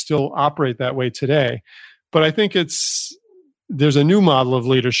leaders who still operate that way today. But I think there's a new model of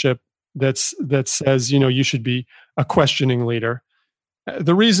leadership that says you should be a questioning leader.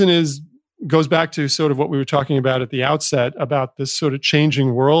 The reason goes back to sort of what we were talking about at the outset about this sort of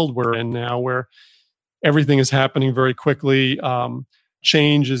changing world we're in now, where everything is happening very quickly.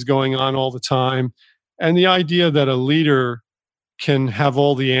 Change is going on all the time, and the idea that a leader can have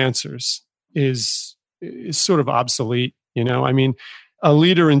all the answers is sort of obsolete. I mean, a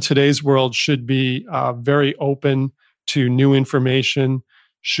leader in today's world should be very open to new information,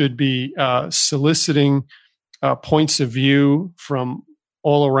 should be soliciting points of view from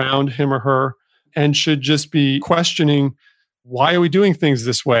all around him or her, and should just be questioning, why are we doing things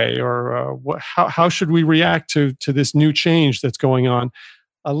this way? Or how should we react to this new change that's going on?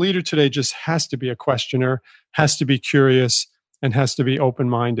 A leader today just has to be a questioner, has to be curious, and has to be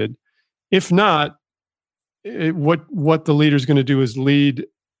open-minded. If not, what the leader's going to do is lead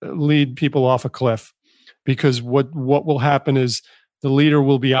people off a cliff, because what will happen is the leader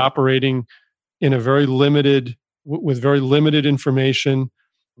will be operating in with very limited information,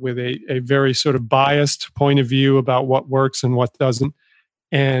 with a very sort of biased point of view about what works and what doesn't,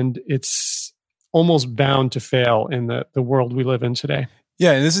 and it's almost bound to fail in the world we live in today.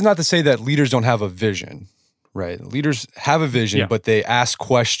 Yeah, and this is not to say that leaders don't have a vision, right? Leaders have a vision, but they ask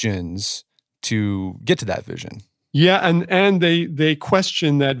questions to get to that vision. Yeah, and they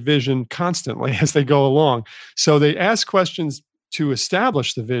question that vision constantly as they go along. So they ask questions to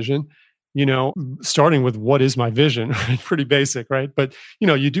establish the vision, starting with, what is my vision? Right? Pretty basic, right? But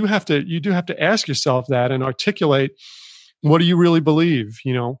you do have to ask yourself that and articulate, what do you really believe?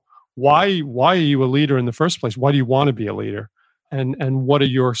 Why are you a leader in the first place? Why do you want to be a leader? And what are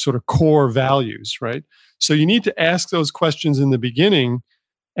your sort of core values, right? So you need to ask those questions in the beginning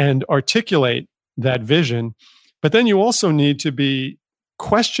and articulate that vision. But then you also need to be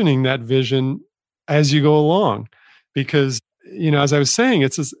questioning that vision as you go along, because, as I was saying,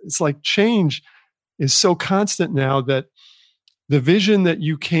 it's like change is so constant now that the vision that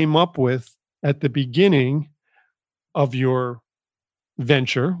you came up with at the beginning of your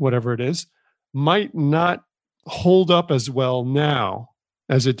venture, whatever it is, might not hold up as well now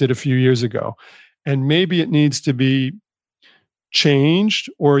as it did a few years ago. And maybe it needs to be changed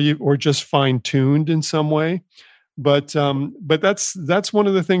or just fine-tuned in some way. But that's one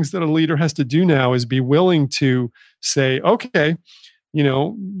of the things that a leader has to do now, is be willing to say, okay,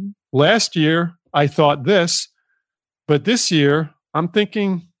 last year I thought this, but this year I'm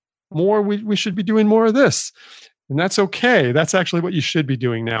thinking more, we should be doing more of this. And that's okay. That's actually what you should be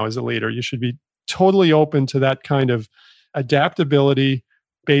doing now as a leader. You should be totally open to that kind of adaptability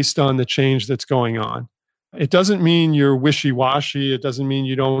based on the change that's going on. It doesn't mean you're wishy-washy. It doesn't mean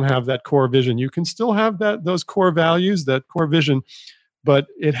you don't have that core vision. You can still have those core values, that core vision, but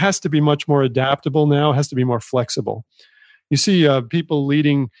it has to be much more adaptable now. It has to be more flexible. You see people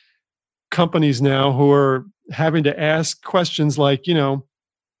leading companies now who are having to ask questions like,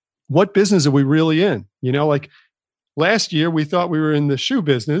 what business are we really in? Like last year we thought we were in the shoe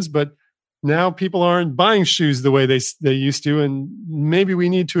business, but now people aren't buying shoes the way they used to, and maybe we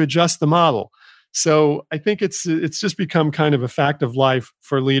need to adjust the model. So I think it's just become kind of a fact of life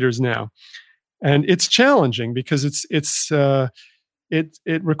for leaders now, and it's challenging because it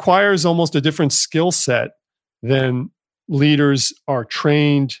requires almost a different skill set than leaders are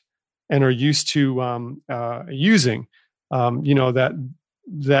trained and are used to using.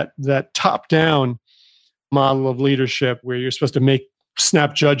 That top down model of leadership where you're supposed to make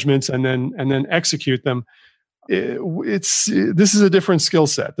snap judgments and then execute them. This is a different skill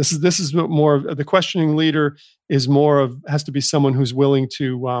set. This is more of the questioning leader has to be someone who's willing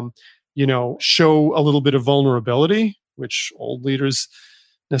to show a little bit of vulnerability, which old leaders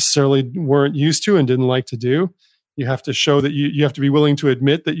necessarily weren't used to and didn't like to do. You have to show that you have to be willing to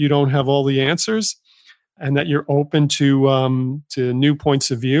admit that you don't have all the answers and that you're open to new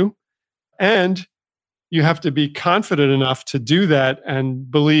points of view. And you have to be confident enough to do that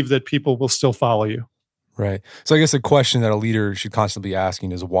and believe that people will still follow you. Right. So I guess the question that a leader should constantly be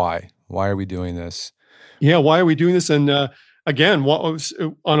asking is why? Why are we doing this? Yeah, why are we doing this? And again,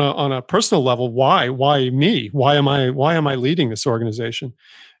 on a personal level, why? Why me? Why am I leading this organization?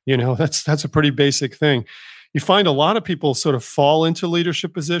 That's a pretty basic thing. You find a lot of people sort of fall into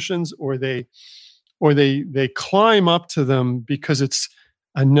leadership positions, or they climb up to them because it's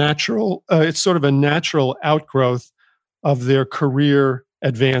sort of a natural outgrowth of their career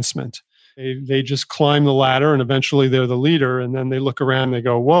advancement. They just climb the ladder and eventually they're the leader, and then they look around and they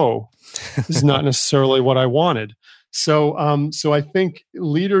go, whoa, this is not necessarily what I wanted. So I think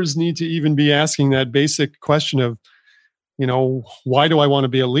leaders need to even be asking that basic question of, why do I want to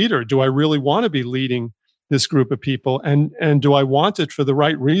be a leader? Do I really want to be leading this group of people? And do I want it for the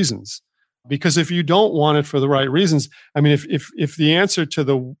right reasons? Because if you don't want it for the right reasons, I mean, if the answer to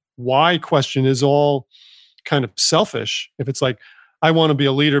the why question is all kind of selfish, if it's like, I want to be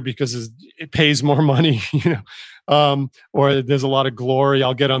a leader because it pays more money, or there's a lot of glory,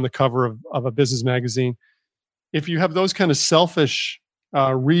 I'll get on the cover of a business magazine. If you have those kind of selfish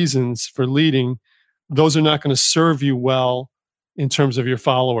reasons for leading, those are not going to serve you well in terms of your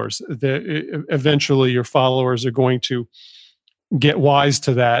followers. Eventually, your followers are going to get wise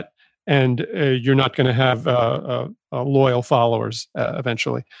to that, and you're not going to have loyal followers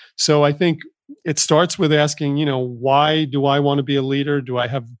eventually. So I think it starts with asking, why do I want to be a leader? Do I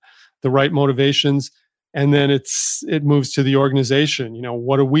have the right motivations? And then it moves to the organization.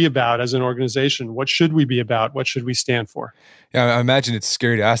 What are we about as an organization? What should we be about? What should we stand for? Yeah, I imagine it's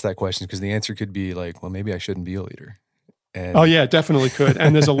scary to ask that question because the answer could be like, well, maybe I shouldn't be a leader. Oh yeah, it definitely could.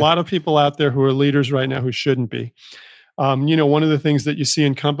 And there's a lot of people out there who are leaders right now who shouldn't be. One of the things that you see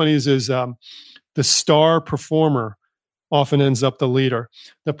in companies is the star performer often ends up the leader.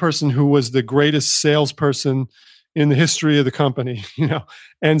 The person who was the greatest salesperson in the history of the company,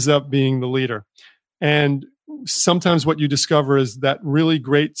 ends up being the leader. And sometimes what you discover is that really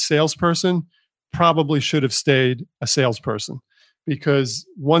great salesperson probably should have stayed a salesperson, because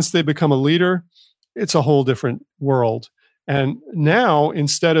once they become a leader, it's a whole different world. And now,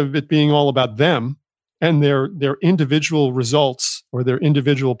 instead of it being all about them and their individual results or their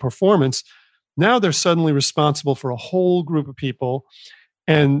individual performance, now they're suddenly responsible for a whole group of people.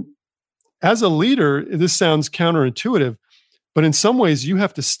 And as a leader, this sounds counterintuitive, but in some ways you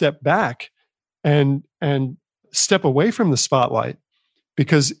have to step back and step away from the spotlight,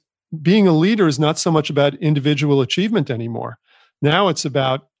 because being a leader is not so much about individual achievement anymore. Now it's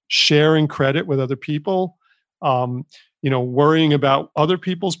about sharing credit with other people, worrying about other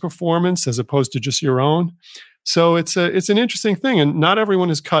people's performance as opposed to just your own. So it's an interesting thing, and not everyone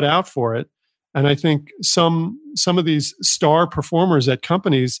is cut out for it. And I think some of these star performers at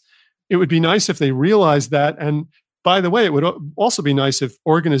companies, it would be nice if they realized that. And by the way, it would also be nice if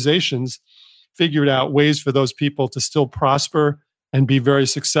organizations figured out ways for those people to still prosper and be very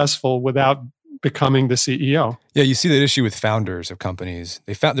successful without becoming the CEO. Yeah, you see that issue with founders of companies.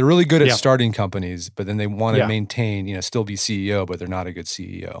 They're really good at starting companies, but then they want to maintain, still be CEO, but they're not a good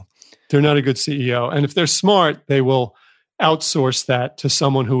CEO. They're not a good CEO. And if they're smart, they will outsource that to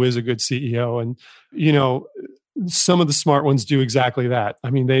someone who is a good CEO. And, some of the smart ones do exactly that. I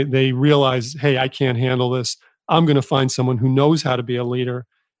mean, they realize, hey, I can't handle this. I'm going to find someone who knows how to be a leader,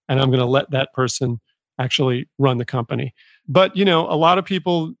 and I'm going to let that person actually run the company. But, a lot of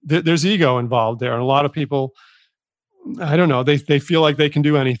people, there's ego involved there. And a lot of people, I don't know, they feel like they can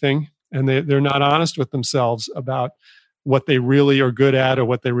do anything, and they're not honest with themselves about what they really are good at or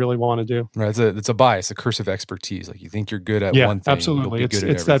what they really want to do. Right. It's a bias, a curse of expertise. Like you think you're good at one thing. Absolutely.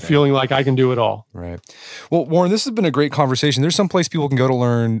 It's that feeling like I can do it all. Right. Well, Warren, this has been a great conversation. There's some place people can go to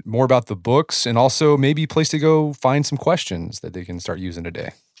learn more about the books, and also maybe a place to go find some questions that they can start using today.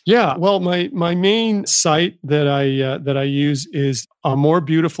 Yeah. Well, my main site that I use is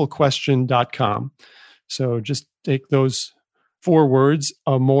amorebeautifulquestion.com. So just take those 4 words,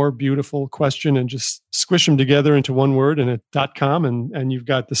 a more beautiful question, and just squish them together into one word and a .com. And you've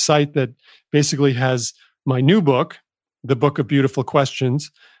got the site that basically has my new book, The Book of Beautiful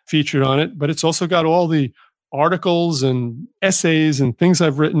Questions, featured on it. But it's also got all the articles and essays and things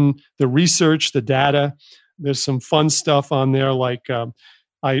I've written, the research, the data. There's some fun stuff on there, like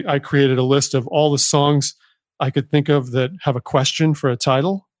I created a list of all the songs I could think of that have a question for a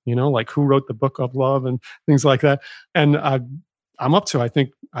title, like who wrote the Book of Love and things like that. And I'm up to, I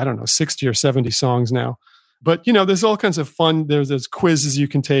think, 60 or 70 songs now. But, there's all kinds of fun. There's quizzes you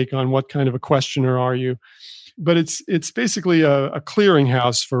can take on what kind of a questioner are you. But it's basically a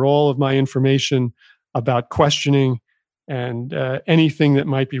clearinghouse for all of my information about questioning and anything that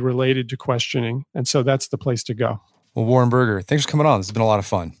might be related to questioning. And so that's the place to go. Well, Warren Berger, thanks for coming on. This has been a lot of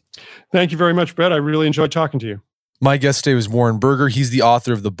fun. Thank you very much, Brett. I really enjoyed talking to you. My guest today was Warren Berger. He's the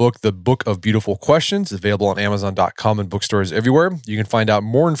author of the book, The Book of Beautiful Questions, available on Amazon.com and bookstores everywhere. You can find out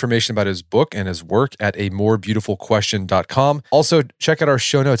more information about his book and his work at amorebeautifulquestion.com. Also, check out our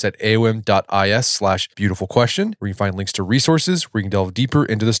show notes at aom.is/beautifulquestion, where you can find links to resources where you can delve deeper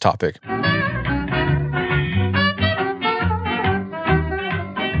into this topic.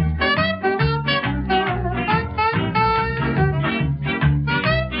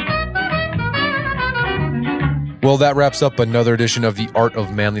 Well, that wraps up another edition of the Art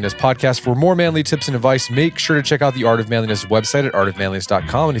of Manliness podcast. For more manly tips and advice, make sure to check out the Art of Manliness website at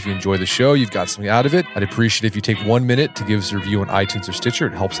artofmanliness.com. And if you enjoy the show, you've got something out of it, I'd appreciate if you take 1 minute to give us a review on iTunes or Stitcher.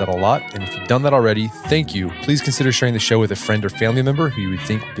 It helps out a lot. And if you've done that already, thank you. Please consider sharing the show with a friend or family member who you would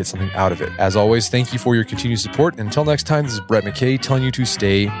think would get something out of it. As always, thank you for your continued support. And until next time, this is Brett McKay telling you to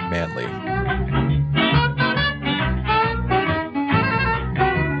stay manly.